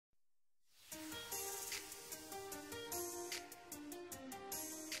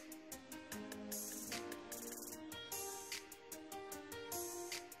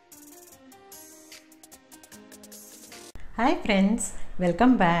Hi friends,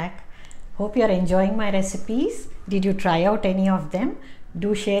 welcome back. Hope you are enjoying my recipes. Did you try out any of them?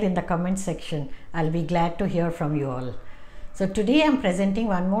 Do share in the comment section. I'll be glad to hear from you all. So today I'm presenting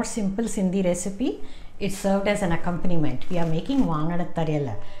one more simple Sindhi recipe. It's served as an accompaniment. We are making Vaangana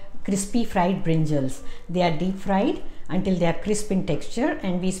Taryala, crispy fried brinjals. They are deep fried until they are crisp in texture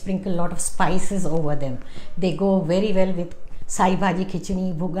and we sprinkle a lot of spices over them. They go very well with Sai Bhaji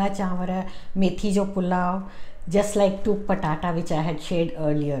Khichni, Bhuga Chawara, methi jo Pulao, just like tuk patata which I had shared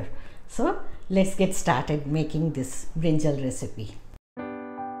earlier. So let's get started making this brinjal recipe.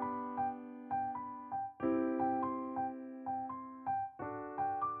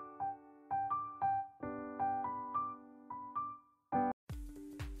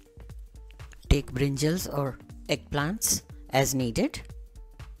 Take brinjals or eggplants as needed,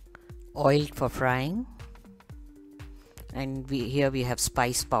 oil for frying, and here we have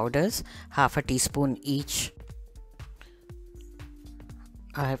spice powders, half a teaspoon each.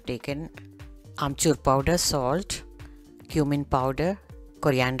 I have taken Amchoor powder, salt, Cumin powder,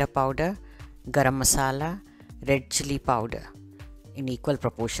 Coriander powder, Garam masala, red chilli powder in equal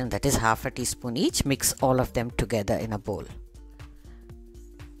proportion, that is half a teaspoon each. Mix all of them together in a bowl.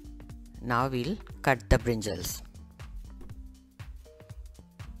 Now we'll cut the brinjals.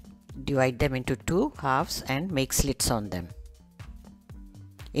 Divide them into two halves and make slits on them.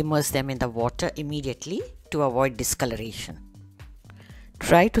 Immerse them in the water immediately to avoid discoloration.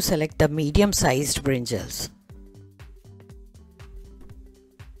 Try to select the medium-sized brinjals.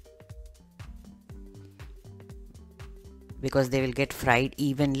 Because they will get fried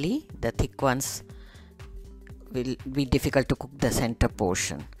evenly, the thick ones will be difficult to cook the center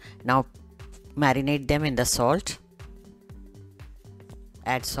portion. Now marinate them in the salt.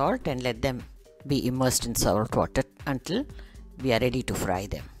 Add salt and let them be immersed in salt water until we are ready to fry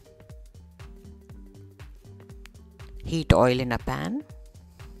them. Heat oil in a pan.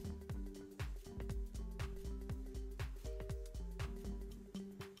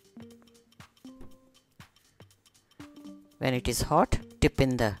 When it is hot, dip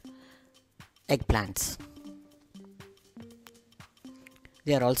in the eggplants.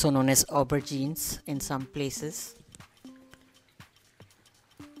 They are also known as aubergines in some places.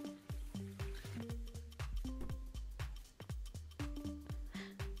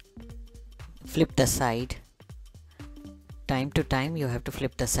 Flip the side. Time to time you have to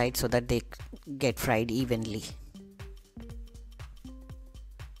flip the side so that they get fried evenly.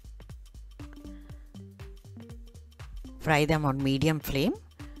 Fry them on medium flame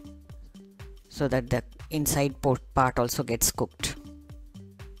so that the inside part also gets cooked.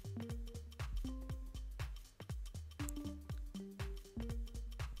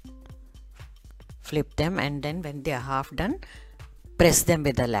 Flip them and then when they are half done, press them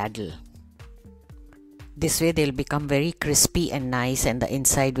with a ladle. This way they'll become very crispy and nice and the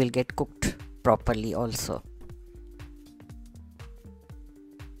inside will get cooked properly also.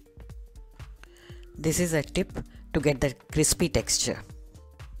 This is a tip to get the crispy texture.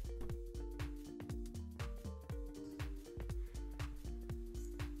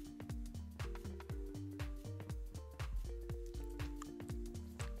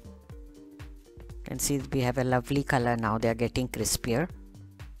 And see, we have a lovely color now. They are getting crispier.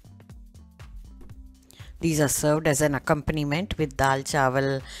 These are served as an accompaniment with dal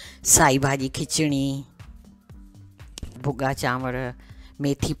chawal, Sai Bhaji Khichni, Bhuga Chawara,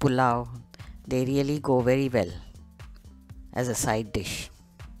 methi Pulao. They really go very well as a side dish.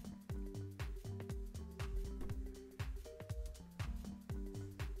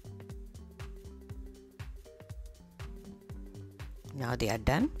 Now they are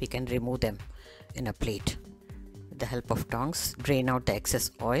done. We can remove them in a plate. With the help of tongs, drain out the excess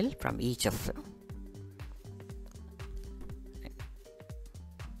oil from each of them.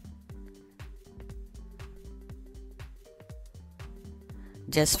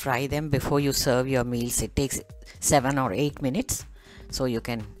 Just fry them before you serve your meals. It takes 7 or 8 minutes, so you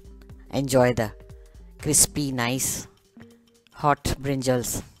can enjoy the crispy, nice, hot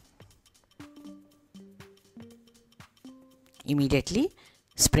brinjals. Immediately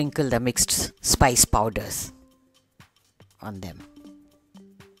sprinkle the mixed spice powders on them.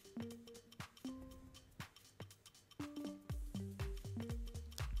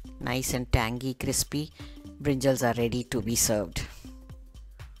 Nice and tangy, crispy brinjals are ready to be served.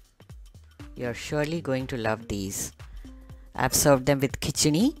 You're surely going to love these. I've served them with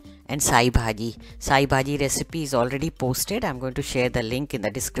khichni and Sai Bhaji. Sai Bhaji recipe is already posted. I'm going to share the link in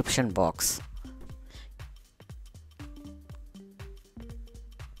the description box.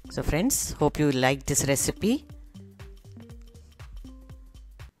 So friends, hope you like this recipe.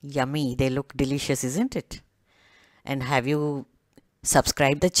 Yummy, they look delicious, isn't it? And have you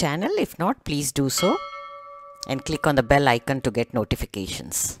subscribed the channel? If not, please do so. And click on the bell icon to get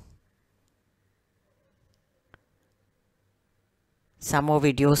notifications. Some more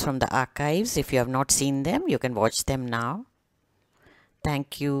videos from the archives. If you have not seen them, you can watch them now.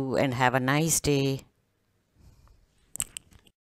 Thank you and have a nice day.